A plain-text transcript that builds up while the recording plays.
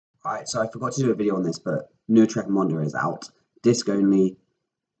Alright, so I forgot to do a video on this, but new Trek Emonda is out. Disc only,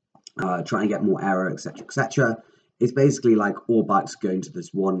 trying to get more aero, etc., etc. It's basically like all bikes going to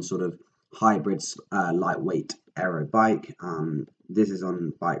this one sort of hybrid, lightweight aero bike. This is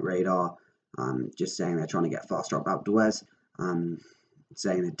on Bike Radar, just saying they're trying to get faster up outdoors,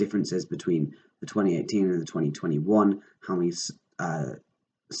 saying the differences between the 2018 and the 2021, how many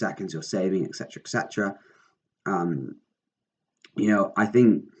seconds you're saving, etc., etc. I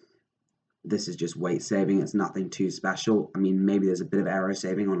think this is just weight saving. It's nothing too special. I mean, maybe there's a bit of aero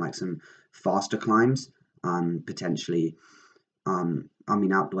saving on like some faster climbs, potentially. I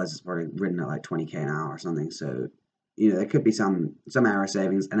mean, outdoors is probably ridden at like 20k an hour or something. So, there could be some aero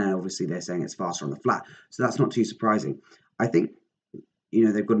savings, and then obviously they're saying it's faster on the flat. So that's not too surprising. I think,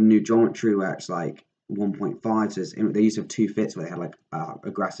 they've got a new geometry where it's like 1.5. So they used to have two fits where they had like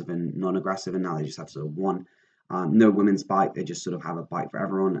aggressive and non-aggressive, and now they just have sort of one. No women's bike, they just sort of have a bike for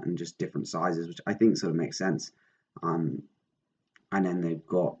everyone and just different sizes, which I think sort of makes sense. And then they've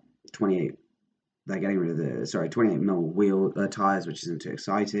got 28, they're getting rid of the, 28mm wheel tires, which isn't too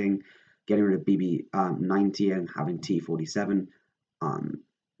exciting. Getting rid of BB90 and having T47,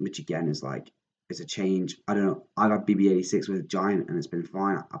 which again is a change. I don't know, I got BB86 with Giant and it's been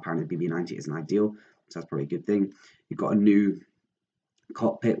fine. Apparently BB90 isn't ideal, so that's probably a good thing. You've got a new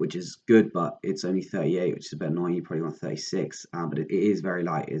cockpit, which is good, but it's only 38, which is a bit annoying. You probably want 36, but it is very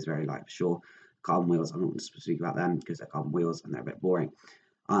light. It is very light for sure. Carbon wheels, I'm not going to speak about them because they're carbon wheels and they're a bit boring.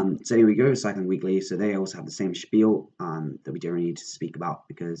 So anyway, we go to Cycling Weekly. So they also have the same spiel that we don't really need to speak about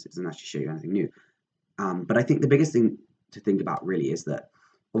because it doesn't actually show you anything new. But I think the biggest thing to think about really is that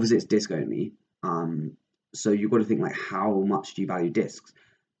obviously it's disc only. So you've got to think like, how much do you value discs?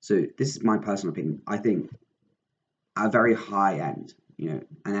 So this is my personal opinion. I think at a very high end, an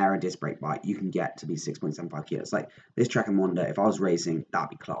aero disc brake bike, you can get to be 6.75 kilos. Like this Trek Emonda, if I was racing, that'd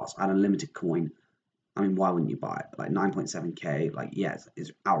be class. I had a limited coin. I mean, why wouldn't you buy it? Like 9.7k, like, yes,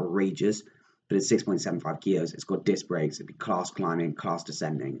 it's outrageous, but it's 6.75 kilos. It's got disc brakes. It'd be class climbing, class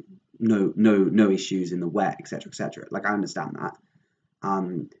descending, no issues in the wet, etc., etc. Like, I understand that.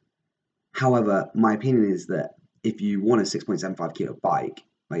 However, my opinion is that if you want a 6.75 kilo bike,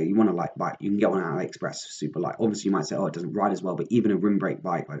 like you want a light bike, you can get one on AliExpress super light. Obviously, you might say, oh, it doesn't ride as well, but even a rim brake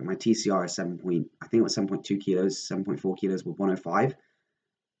bike, like my TCR is I think it was 7.2 kilos, 7.4 kilos with 105,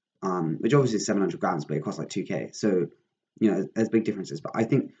 which obviously is 700 grams, but it costs like 2k. So, there's big differences. But I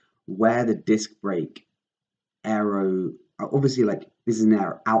think where the disc brake aero, obviously, like this is an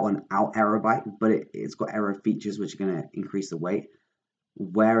out aero bike, but it's got aero features which are going to increase the weight.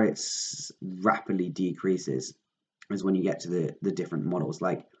 Where it's rapidly decreases is when you get to the different models.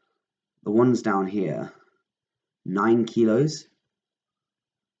 Like the ones down here, 9 kilos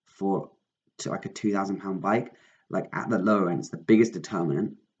to like a 2,000 pound bike. Like at the lower end, it's the biggest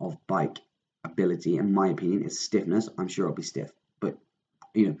determinant of bike ability, in my opinion, is stiffness. I'm sure it'll be stiff, but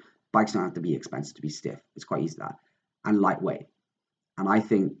bikes don't have to be expensive to be stiff. It's quite easy that, and lightweight. And I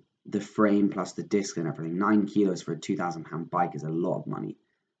think the frame plus the disc and everything, 9 kilos for a 2,000 pound bike is a lot of money.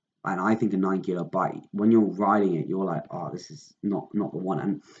 And I think a 9 kilo bike, when you're riding it, you're like, oh, this is not the one.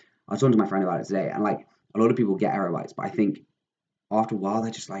 And I was talking to my friend about it today, and like a lot of people get aero bikes, but I think after a while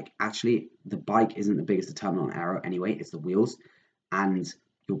they're just like, actually, the bike isn't the biggest determinant on aero anyway. It's the wheels and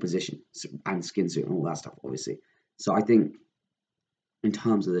your position and skin suit and all that stuff, obviously. So I think in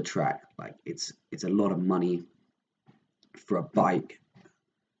terms of the Trek, like it's a lot of money for a bike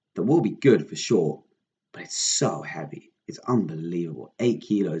that will be good for sure, but it's so heavy. It's unbelievable. 8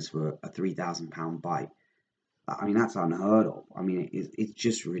 kilos for a 3,000 pound bike. I mean, that's unheard of. I mean, it's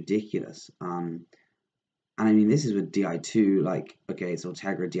just ridiculous. And I mean, this is with Di2. Like, okay, it's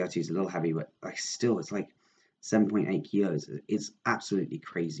Ultegra. Di2 is a little heavy, but like still, it's like 7.8 kilos. It's absolutely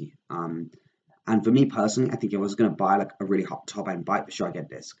crazy. And for me personally, I think if I was going to buy like a really hot top end bike, for sure I get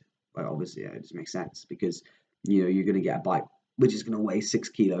disc. Like, obviously, it just makes sense because you're going to get a bike which is going to weigh 6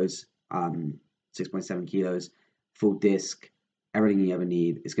 kilos, 6.7 kilos. Full disc, everything you ever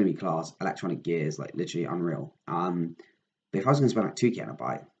need. It's going to be class, electronic gears, like literally unreal. But if I was going to spend like 2k on a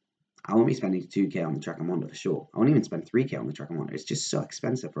bike, I won't be spending 2k on the Trek Emonda for sure. I won't even spend 3k on the Trek Emonda. It's just so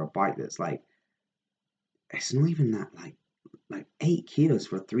expensive for a bike that's like, it's not even that, like 8 kilos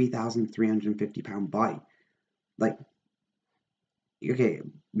for a 3,350 pound bike. Like, okay,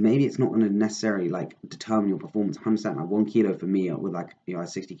 maybe it's not going to necessarily like determine your performance 100%. Like 1 kilo for me with like, a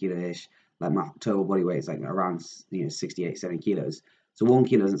 60 kilo-ish, like my total body weight is like around 68, 70 kilos. So 1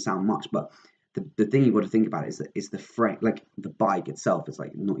 kilo doesn't sound much, but the thing you've got to think about is that it's the frame, like the bike itself is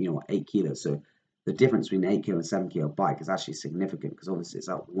like not 8 kilos. So the difference between an 8 kilo and 7 kilo bike is actually significant because obviously it's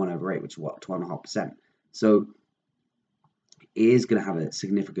like 1/8, which is what, 12.5%. So it is going to have a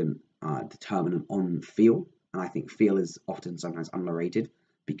significant determinant on feel. And I think feel is often sometimes underrated,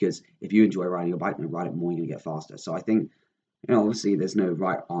 because if you enjoy riding your bike and ride it more, you're going to get faster. So I think, obviously there's no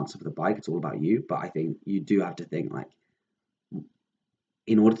right answer for the bike. It's all about you. But I think you do have to think like,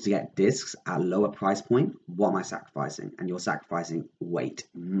 in order to get discs at a lower price point, what am I sacrificing? And you're sacrificing weight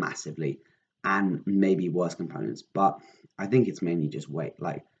massively and maybe worse components. But I think it's mainly just weight.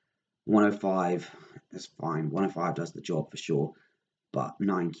 Like 105 is fine. 105 does the job for sure. But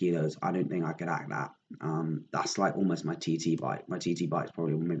 9 kilos, I don't think I could act that. That's like almost my TT bike. My TT bike is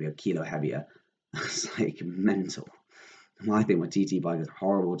probably maybe a kilo heavier. It's like mental. I think my TT bike is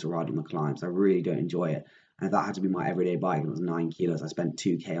horrible to ride on the climbs. I really don't enjoy it. And if that had to be my everyday bike and it was 9 kilos, I spent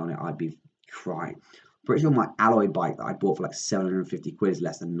 2K on it, I'd be crying. Pretty sure my alloy bike that I bought for like 750 quid is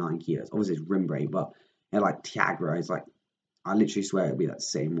less than 9 kilos. Obviously it's rim brake, but like Tiagra is like, I literally swear it'd be that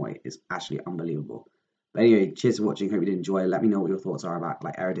same weight. It's actually unbelievable. But anyway, cheers for watching. Hope you did enjoy. Let me know what your thoughts are about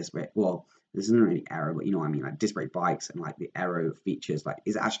like aero disc brake. Well, this isn't really aero, but you know what I mean, like disc brake bikes and like the aero features. Like,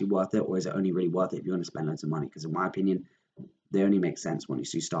 is it actually worth it, or is it only really worth it if you want to spend loads of money? Because in my opinion, they only make sense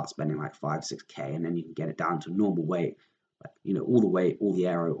once you start spending like 5-6K, and then you can get it down to normal weight, like all the weight, all the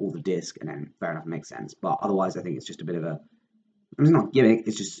aero, all the disc, and then fair enough, it makes sense. But otherwise, I think it's just a bit of a, I mean, it's not gimmick.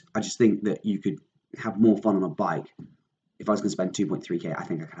 It's just, I just think that you could have more fun on a bike. If I was going to spend 2.3K, I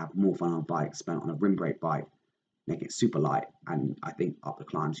think I could have more fun on a bike spent on a rim brake bike, make it super light, and I think up the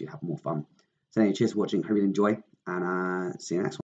climbs you'd have more fun. So anyway, cheers for watching. Hope you enjoy, and see you next one.